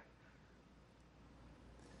disappear?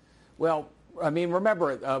 Well, I mean,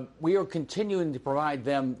 remember, we are continuing to provide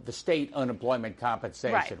them the state unemployment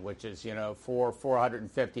compensation, right, which is, for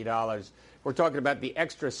 $450. We're talking about the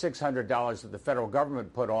extra $600 that the federal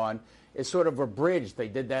government put on is sort of a bridge. They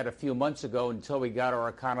did that a few months ago until we got our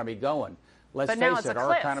economy going. Let's face it,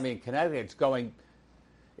 our economy in Connecticut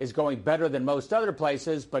is going better than most other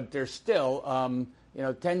places, but there's still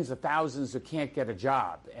tens of thousands who can't get a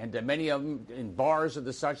job, and many of them in bars or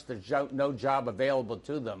the such. There's no job available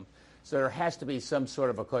to them. So there has to be some sort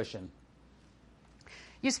of a cushion.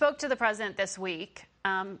 You spoke to the president this week.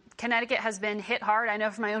 Connecticut has been hit hard, I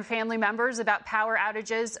know from my own family members, about power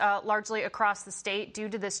outages largely across the state due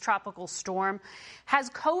to this tropical storm. Has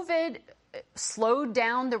COVID slowed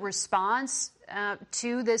down the response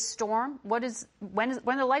to this storm? When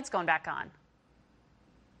are the lights going back on?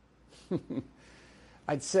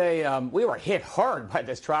 I'd say we were hit hard by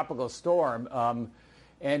this tropical storm.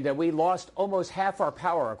 And we lost almost half our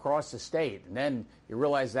power across the state. And then you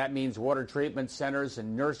realize that means water treatment centers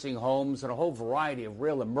and nursing homes and a whole variety of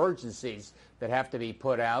real emergencies that have to be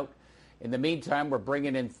put out. In the meantime, we're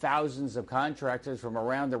bringing in thousands of contractors from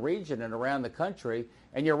around the region and around the country.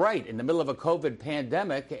 And you're right, in the middle of a COVID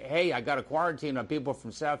pandemic, hey, I got a quarantine on people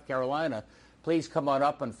from South Carolina. Please come on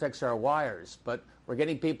up and fix our wires. But we're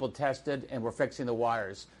getting people tested and we're fixing the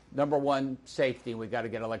wires. Number one, safety. We got to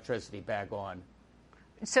get electricity back on.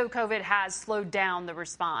 So COVID has slowed down the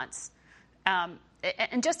response.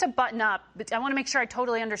 And just to button up, I want to make sure I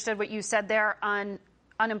totally understood what you said there on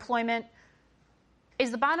unemployment.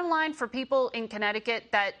 Is the bottom line for people in Connecticut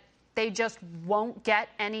that they just won't get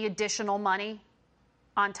any additional money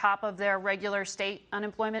on top of their regular state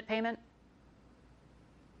unemployment payment?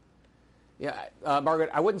 Yeah, Margaret,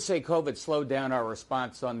 I wouldn't say COVID slowed down our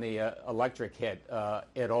response on the electric hit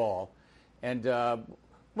at all. And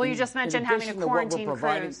well, you just mentioned having a quarantine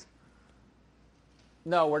crews.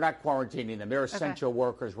 No, we're not quarantining them. They're essential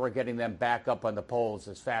workers. We're getting them back up on the polls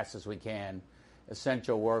as fast as we can.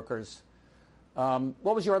 Essential workers.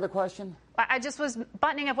 What was your other question? I just was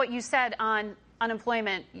buttoning up what you said on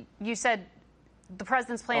unemployment. You said the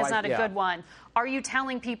president's plan is not a good one. Are you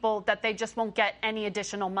telling people that they just won't get any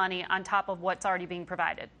additional money on top of what's already being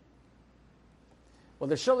provided? Well,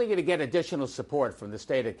 they're certainly going to get additional support from the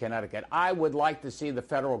state of Connecticut. I would like to see the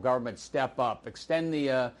federal government step up, extend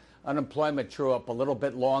the unemployment true-up a little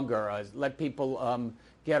bit longer, let people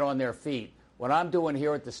get on their feet. What I'm doing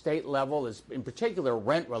here at the state level is, in particular,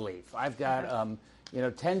 rent relief. I've got,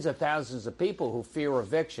 tens of thousands of people who fear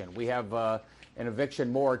eviction. We have an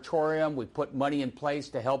eviction moratorium. We put money in place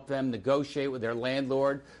to help them negotiate with their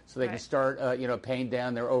landlord so they can start, paying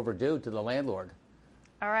down their overdue to the landlord.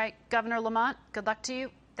 All right. Governor Lamont, good luck to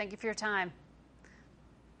you. Thank you for your time.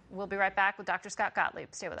 We'll be right back with Dr. Scott Gottlieb.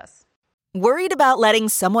 Stay with us. Worried about letting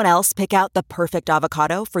someone else pick out the perfect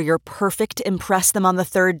avocado for your perfect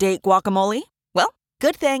impress-them-on-the-third-date guacamole? Well,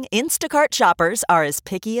 good thing Instacart shoppers are as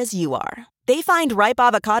picky as you are. They find ripe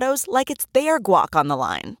avocados like it's their guac on the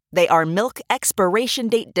line. They are milk expiration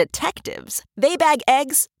date detectives. They bag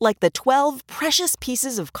eggs like the 12 precious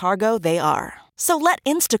pieces of cargo they are. So let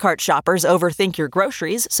Instacart shoppers overthink your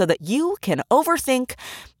groceries so that you can overthink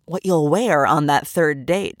what you'll wear on that third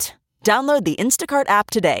date. Download the Instacart app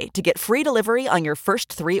today to get free delivery on your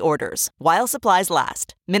first 3 orders, while supplies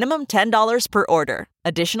last. Minimum $10 per order.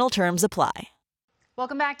 Additional terms apply.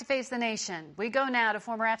 Welcome back to Face the Nation. We go now to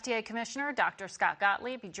former FDA Commissioner Dr. Scott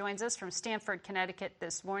Gottlieb. He joins us from Stamford, Connecticut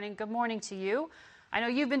this morning. Good morning to you. I know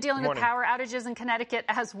you've been dealing with power outages in Connecticut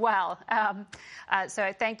as well. So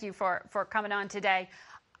I thank you for coming on today.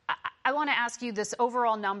 I want to ask you this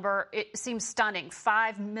overall number. It seems stunning.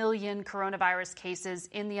 5 million coronavirus cases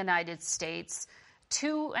in the United States.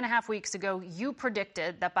 2.5 weeks ago, you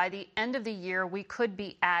predicted that by the end of the year, we could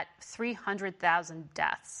be at 300,000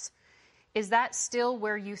 deaths. Is that still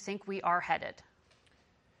where you think we are headed?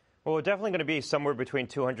 Well, we're definitely going to be somewhere between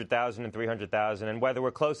 200,000 and 300,000. And whether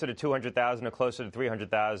we're closer to 200,000 or closer to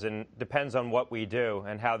 300,000 depends on what we do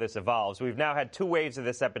and how this evolves. We've now had 2 waves of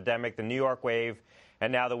this epidemic, the New York wave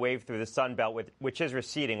and now the wave through the Sun Belt, which is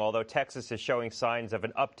receding, although Texas is showing signs of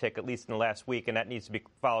an uptick, at least in the last week, and that needs to be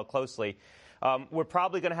followed closely. We're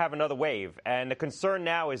probably going to have another wave. And the concern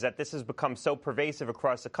now is that this has become so pervasive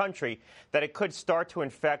across the country that it could start to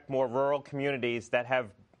infect more rural communities that have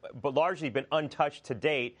largely been untouched to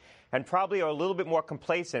date and probably are a little bit more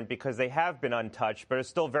complacent because they have been untouched, but are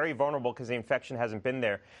still very vulnerable because the infection hasn't been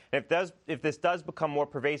there. And if this does become more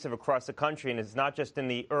pervasive across the country, and it's not just in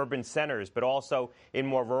the urban centers, but also in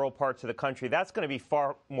more rural parts of the country, that's going to be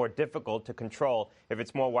far more difficult to control if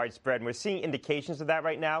it's more widespread. And we're seeing indications of that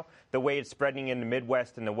right now, the way it's spreading in the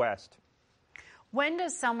Midwest and the West. When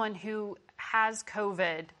does someone who has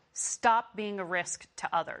COVID stop being a risk to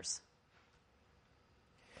others?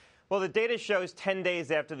 Well, the data shows 10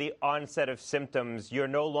 days after the onset of symptoms, you're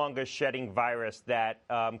no longer shedding virus that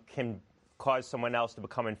can cause someone else to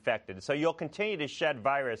become infected. So you'll continue to shed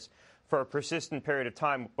virus for a persistent period of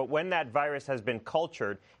time. But when that virus has been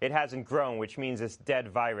cultured, it hasn't grown, which means it's dead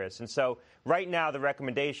virus. And so right now, the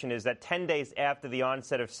recommendation is that 10 days after the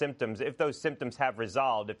onset of symptoms, if those symptoms have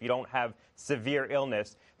resolved, if you don't have severe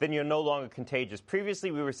illness, then you're no longer contagious.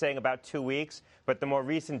 Previously, we were saying about 2 weeks, but the more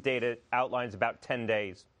recent data outlines about 10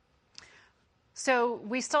 days. So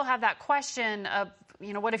we still have that question of,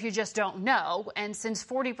 what if you just don't know? And since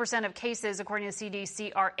 40% of cases, according to the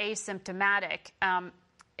CDC, are asymptomatic,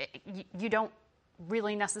 you don't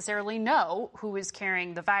really necessarily know who is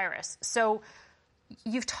carrying the virus. So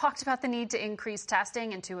you've talked about the need to increase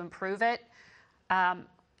testing and to improve it.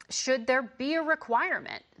 Should there be a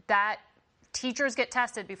requirement that teachers get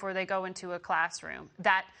tested before they go into a classroom,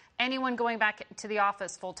 that anyone going back to the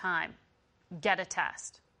office full time get a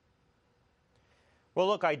test? Well,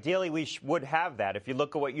 look, ideally we would have that. If you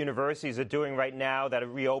look at what universities are doing right now that are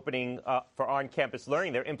reopening for on-campus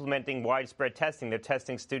learning, they're implementing widespread testing. They're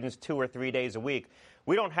testing students 2 or 3 days a week.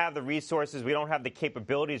 We don't have the resources. We don't have the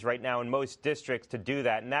capabilities right now in most districts to do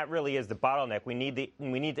that, and that really is the bottleneck. We need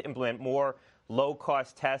to implement more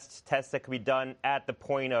low-cost tests that can be done at the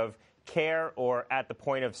point of care or at the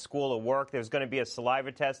point of school or work. There's going to be a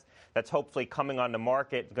saliva test that's hopefully coming on the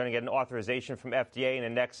market, going to get an authorization from FDA in the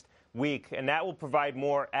next week, and that will provide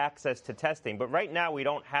more access to testing. But right now, we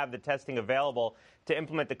don't have the testing available to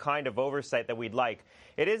implement the kind of oversight that we'd like.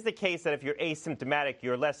 It is the case that if you're asymptomatic,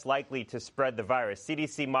 you're less likely to spread the virus.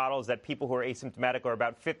 CDC models that people who are asymptomatic are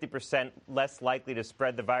about 50% less likely to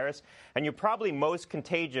spread the virus, and you're probably most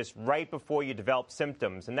contagious right before you develop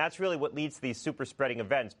symptoms. And that's really what leads to these super spreading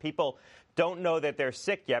events. People don't know that they're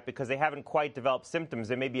sick yet because they haven't quite developed symptoms.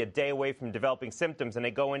 They may be a day away from developing symptoms, and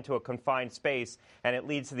they go into a confined space, and it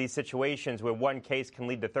leads to these situations where one case can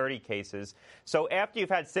lead to 30 cases. So after you've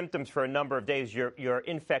had symptoms for a number of days, your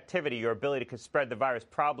infectivity, your ability to spread the virus,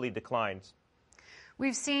 probably declines.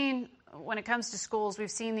 We've seen, when it comes to schools,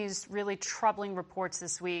 we've seen these really troubling reports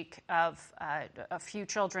this week of a few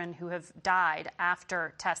children who have died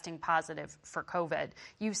after testing positive for COVID.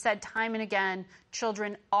 You've said time and again,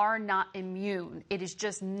 children are not immune. It is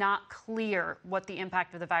just not clear what the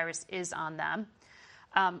impact of the virus is on them.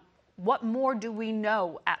 What more do we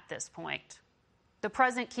know at this point? The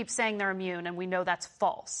president keeps saying they're immune, and we know that's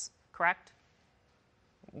false, correct?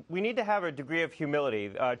 We need to have a degree of humility.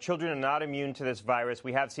 Children are not immune to this virus.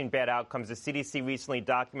 We have seen bad outcomes. The CDC recently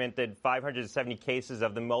documented 570 cases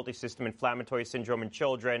of the multisystem inflammatory syndrome in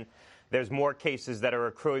children. There's more cases that are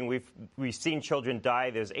accruing. We've seen children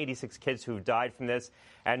die. There's 86 kids who've died from this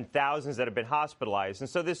and thousands that have been hospitalized. And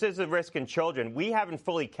so this is a risk in children. We haven't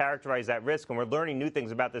fully characterized that risk, and we're learning new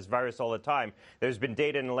things about this virus all the time. There's been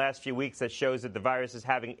data in the last few weeks that shows that the virus is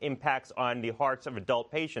having impacts on the hearts of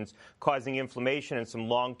adult patients, causing inflammation and some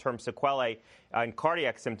long-term sequelae and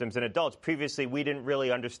cardiac symptoms in adults. Previously, we didn't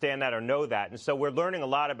really understand that or know that. And so we're learning a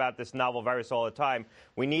lot about this novel virus all the time.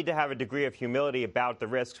 We need to have a degree of humility about the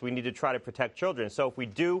risks. We need to try to protect children. So if we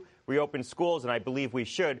do reopen schools, and I believe we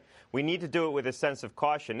should, we need to do it with a sense of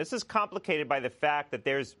caution. This is complicated by the fact that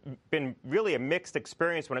there's been really a mixed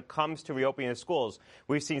experience when it comes to reopening the schools.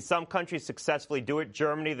 We've seen some countries successfully do it.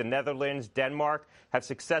 Germany, the Netherlands, Denmark have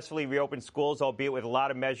successfully reopened schools, albeit with a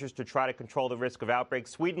lot of measures to try to control the risk of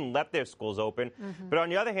outbreaks. Sweden left their schools open. But on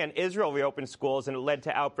the other hand, Israel reopened schools, and it led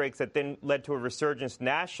to outbreaks that then led to a resurgence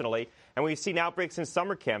nationally. And we've seen outbreaks in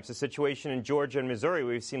summer camps, a situation in Georgia and Missouri.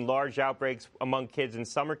 We've seen large outbreaks among kids in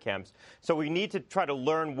summer camps. So we need to try to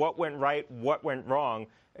learn what went right, what went wrong,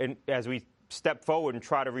 and as we step forward and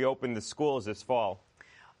try to reopen the schools this fall.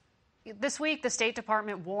 This week, the State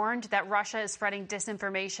Department warned that Russia is spreading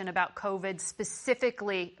disinformation about COVID,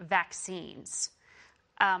 specifically vaccines.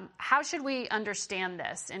 How should we understand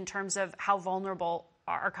this in terms of how vulnerable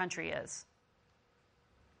our country is?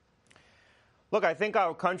 Look, I think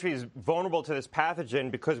our country is vulnerable to this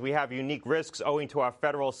pathogen because we have unique risks owing to our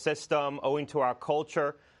federal system, owing to our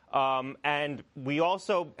culture. And we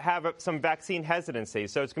also have some vaccine hesitancy.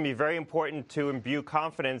 So it's going to be very important to imbue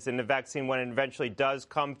confidence in the vaccine when it eventually does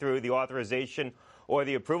come through the authorization or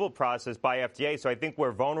the approval process by FDA. So I think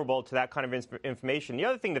we're vulnerable to that kind of information. The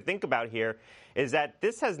other thing to think about here is that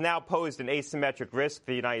this has now posed an asymmetric risk to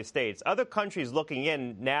the United States. Other countries looking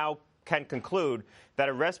in now can conclude that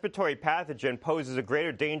a respiratory pathogen poses a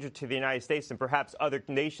greater danger to the United States than perhaps other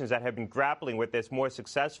nations that have been grappling with this more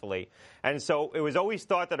successfully. And so it was always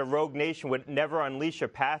thought that a rogue nation would never unleash a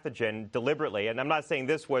pathogen deliberately. And I'm not saying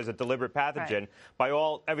this was a deliberate pathogen. Right.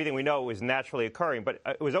 By everything we know, it was naturally occurring. But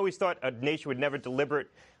it was always thought a nation would never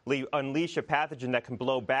deliberately unleash a pathogen that can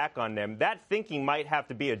blow back on them. That thinking might have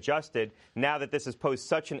to be adjusted now that this has posed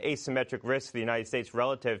such an asymmetric risk to the United States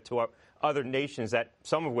relative to other nations, that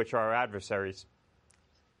some of which are our adversaries.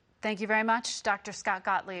 Thank you very much, Dr. Scott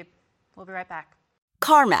Gottlieb. We'll be right back.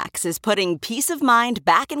 CarMax is putting peace of mind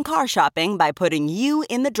back in car shopping by putting you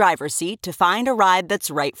in the driver's seat to find a ride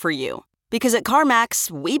that's right for you. Because at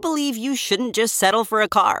CarMax, we believe you shouldn't just settle for a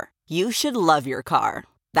car. You should love your car.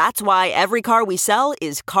 That's why every car we sell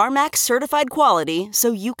is CarMax certified quality,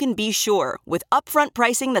 so you can be sure with upfront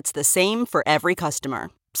pricing that's the same for every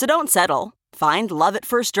customer. So don't settle. Find love at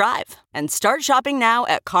first drive and start shopping now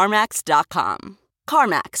at CarMax.com.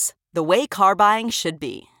 CarMax, the way car buying should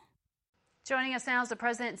be. Joining us now is the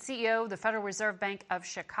President and CEO of the Federal Reserve Bank of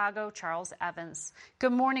Chicago, Charles Evans.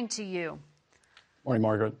 Good morning to you. Morning,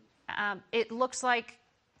 Margaret. It looks like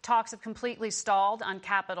talks have completely stalled on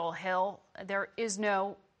Capitol Hill. There is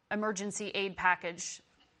no emergency aid package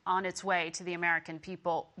on its way to the American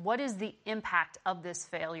people. What is the impact of this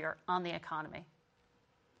failure on the economy?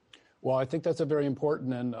 Well, I think that's a very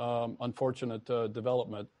important and unfortunate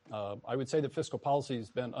development. I would say that fiscal policy has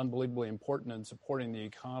been unbelievably important in supporting the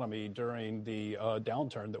economy during the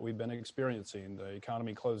downturn that we've been experiencing. The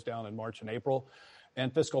economy closed down in March and April,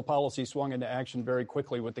 and fiscal policy swung into action very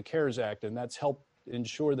quickly with the CARES Act, and that's helped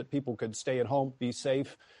ensure that people could stay at home, be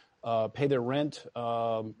safe, pay their rent,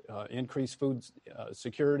 increase food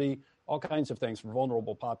security, all kinds of things for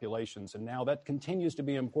vulnerable populations. And now that continues to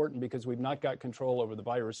be important because we've not got control over the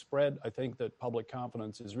virus spread. I think that public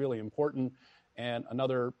confidence is really important, and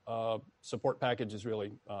another support package is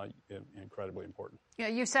really incredibly important. Yeah,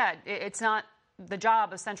 you said it's not the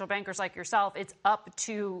job of central bankers like yourself. It's up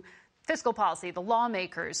to fiscal policy, the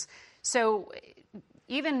lawmakers. So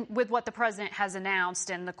even with what the president has announced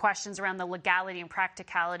and the questions around the legality and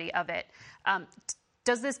practicality of it,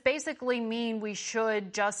 does this basically mean we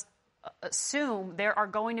should just assume there are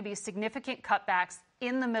going to be significant cutbacks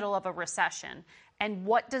in the middle of a recession? And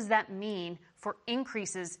what does that mean for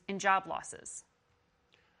increases in job losses?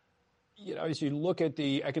 You know, as you look at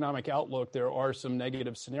the economic outlook, there are some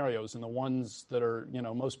negative scenarios, and the ones that are,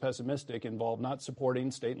 most pessimistic involve not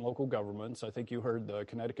supporting state and local governments. I think you heard the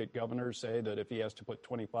Connecticut governor say that if he has to put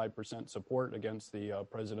 25% support against the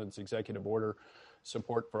president's executive order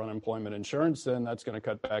support for unemployment insurance, then that's going to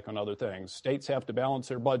cut back on other things. States have to balance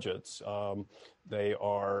their budgets. They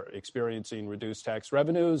are experiencing reduced tax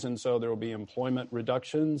revenues, and so there will be employment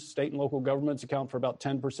reductions. State and local governments account for about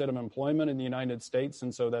 10% of employment in the United States,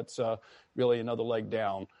 and so that's really another leg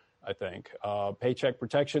down, I think. Paycheck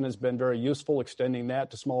protection has been very useful. Extending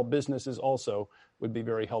that to small businesses also would be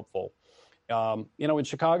very helpful. In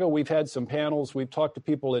Chicago, we've had some panels. We've talked to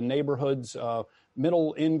people in neighborhoods,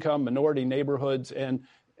 middle-income, minority neighborhoods, and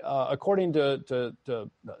according to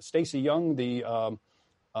Stacey Young, the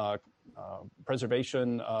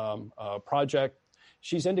Preservation Project,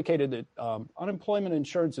 she's indicated that unemployment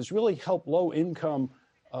insurance has really helped low-income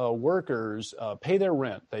workers pay their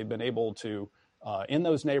rent. They've been able to, in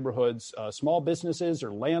those neighborhoods, small businesses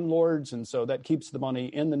or landlords, and so that keeps the money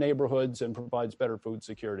in the neighborhoods and provides better food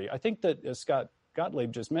security. I think that, as Scott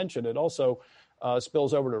Gottlieb just mentioned, it also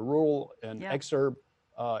spills over to rural and exurb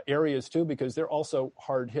areas too, because they're also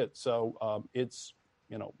hard hit. So it's,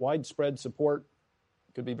 widespread support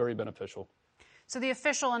could be very beneficial. So the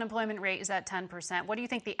official unemployment rate is at 10%. What do you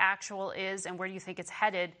think the actual is, and where do you think it's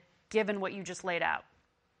headed, given what you just laid out?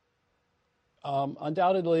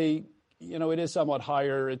 Undoubtedly, it is somewhat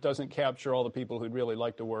higher. It doesn't capture all the people who'd really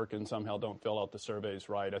like to work and somehow don't fill out the surveys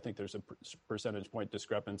right. I think there's a percentage point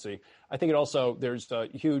discrepancy. I think there's a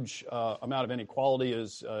huge amount of inequality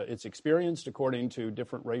as it's experienced according to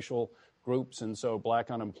different racial groups. And so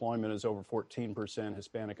black unemployment is over 14%,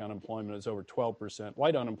 Hispanic unemployment is over 12%,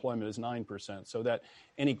 white unemployment is 9%. So that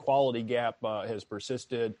inequality gap has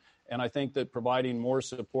persisted. And I think that providing more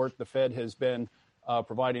support, the Fed has been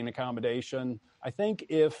providing accommodation. I think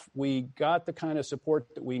if we got the kind of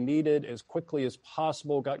support that we needed as quickly as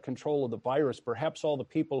possible, got control of the virus, perhaps all the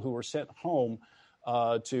people who were sent home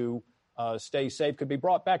to stay safe could be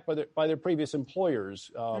brought back by their previous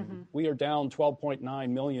employers. We are down 12.9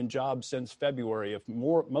 million jobs since February. If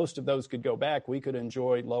most of those could go back, we could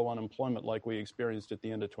enjoy low unemployment like we experienced at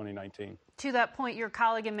the end of 2019. To that point, your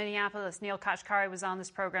colleague in Minneapolis, Neil Kashkari, was on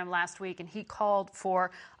this program last week, and he called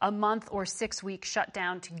for a month or 6-week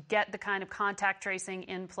shutdown to get the kind of contact tracing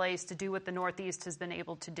in place to do what the Northeast has been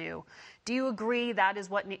able to do. Do you agree that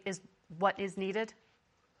is what is needed?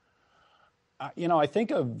 I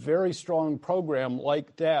think a very strong program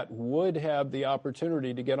like that would have the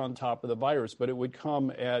opportunity to get on top of the virus, but it would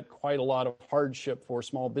come at quite a lot of hardship for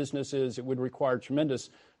small businesses. It would require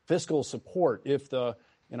tremendous fiscal support. If the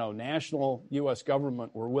national U.S.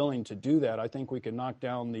 government were willing to do that, I think we could knock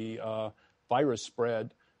down the virus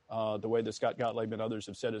spread the way that Scott Gottlieb and others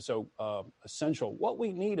have said is so essential. What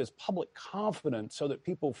we need is public confidence so that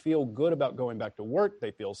people feel good about going back to work.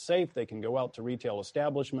 They feel safe. They can go out to retail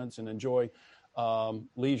establishments and enjoy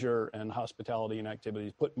leisure and hospitality and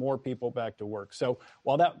activities, put more people back to work. So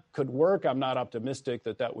while that could work, I'm not optimistic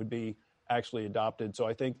that would be actually adopted. So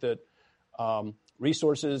I think that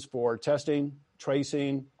resources for testing,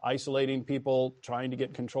 tracing, isolating people, trying to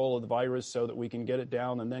get control of the virus so that we can get it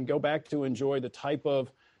down and then go back to enjoy the type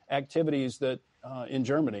of activities that in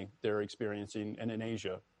Germany they're experiencing and in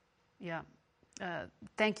Asia. Yeah.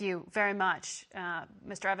 Thank you very much,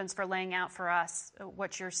 Mr. Evans, for laying out for us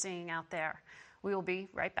what you're seeing out there. We will be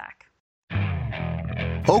right back.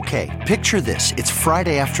 Okay, picture this. It's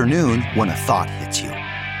Friday afternoon when a thought hits you.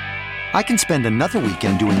 I can spend another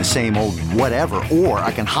weekend doing the same old whatever, or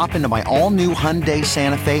I can hop into my all-new Hyundai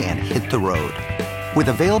Santa Fe and hit the road. With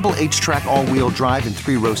available H-Track all-wheel drive and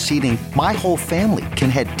 3-row seating, my whole family can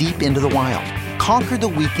head deep into the wild. Conquer the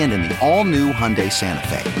weekend in the all-new Hyundai Santa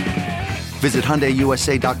Fe. Visit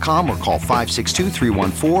HyundaiUSA.com or call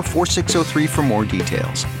 562-314-4603 for more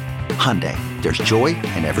details. Hyundai, there's joy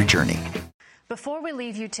in every journey. Before we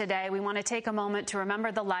leave you today, we want to take a moment to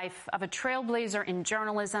remember the life of a trailblazer in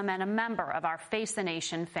journalism and a member of our Face the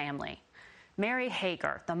Nation family. Mary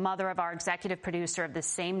Hager, the mother of our executive producer of the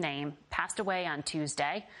same name, passed away on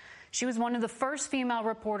Tuesday. She was one of the first female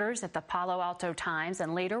reporters at the Palo Alto Times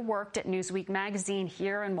and later worked at Newsweek magazine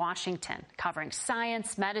here in Washington, covering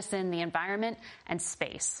science, medicine, the environment, and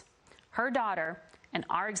space. Her daughter and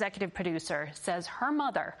our executive producer says her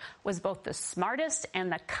mother was both the smartest and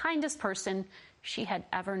the kindest person she had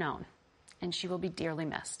ever known, and she will be dearly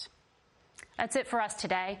missed. That's it for us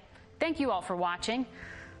today. Thank you all for watching.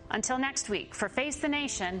 Until next week, for Face the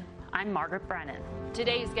Nation, I'm Margaret Brennan.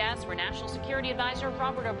 Today's guests were National Security Advisor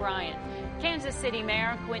Robert O'Brien, Kansas City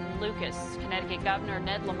Mayor Quentin Lucas, Connecticut Governor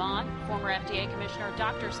Ned Lamont, former FDA Commissioner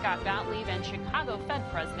Dr. Scott Gottlieb, and Chicago Fed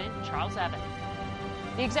President Charles Evans.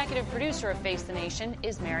 The executive producer of Face the Nation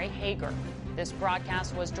is Mary Hager. This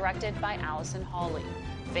broadcast was directed by Allison Hawley.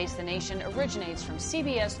 Face the Nation originates from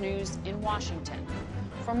CBS News in Washington.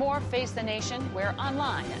 For more Face the Nation, we're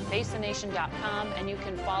online at facethenation.com, and you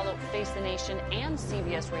can follow Face the Nation and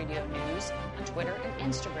CBS Radio News on Twitter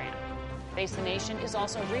and Instagram. Face the Nation is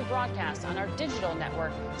also rebroadcast on our digital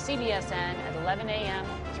network, CBSN, at 11 a.m.,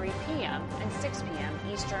 3 p.m., and 6 p.m.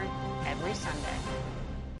 Eastern every Sunday.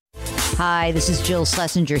 Hi, this is Jill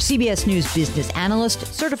Schlesinger, CBS News business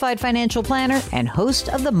analyst, certified financial planner, and host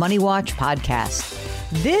of the Money Watch podcast.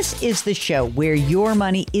 This is the show where your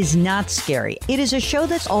money is not scary. It is a show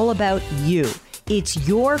that's all about you. It's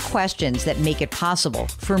your questions that make it possible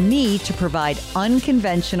for me to provide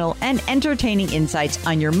unconventional and entertaining insights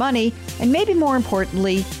on your money, and maybe more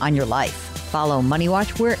importantly, on your life. Follow Money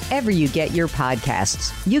Watch wherever you get your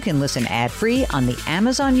podcasts. You can listen ad-free on the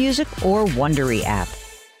Amazon Music or Wondery app.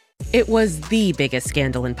 It was the biggest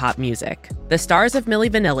scandal in pop music. The stars of Milli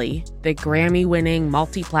Vanilli, the Grammy-winning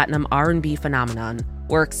multi-platinum R&B phenomenon,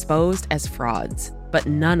 were exposed as frauds. But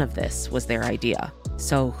none of this was their idea.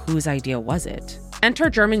 So whose idea was it? Enter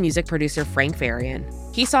German music producer Frank Farian.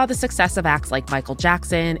 He saw the success of acts like Michael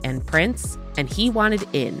Jackson and Prince, and he wanted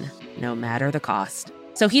in, no matter the cost.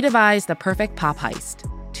 So he devised the perfect pop heist.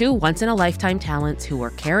 Two once-in-a-lifetime talents who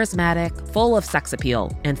were charismatic, full of sex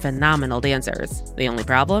appeal, and phenomenal dancers. The only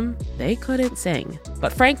problem? They couldn't sing.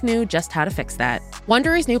 But Frank knew just how to fix that.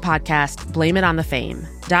 Wondery's new podcast, Blame It on the Fame,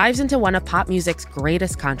 dives into one of pop music's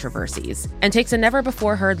greatest controversies and takes a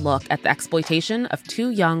never-before-heard look at the exploitation of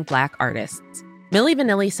two young Black artists. Milli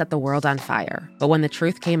Vanilli set the world on fire, but when the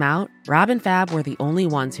truth came out, Rob and Fab were the only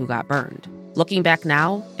ones who got burned. Looking back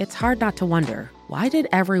now, it's hard not to wonder, why did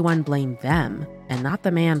everyone blame them and not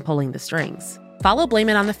the man pulling the strings? Follow Blame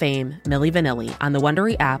It on the Fame, Milli Vanilli, on the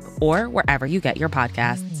Wondery app or wherever you get your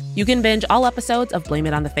podcasts. You can binge all episodes of Blame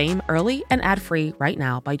It on the Fame early and ad-free right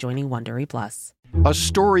now by joining Wondery Plus. A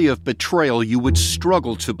story of betrayal you would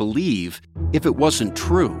struggle to believe if it wasn't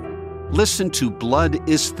true. Listen to Blood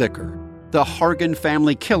is Thicker, The Hargan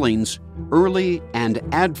Family Killings, early and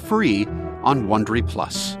ad-free on Wondery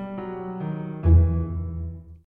Plus.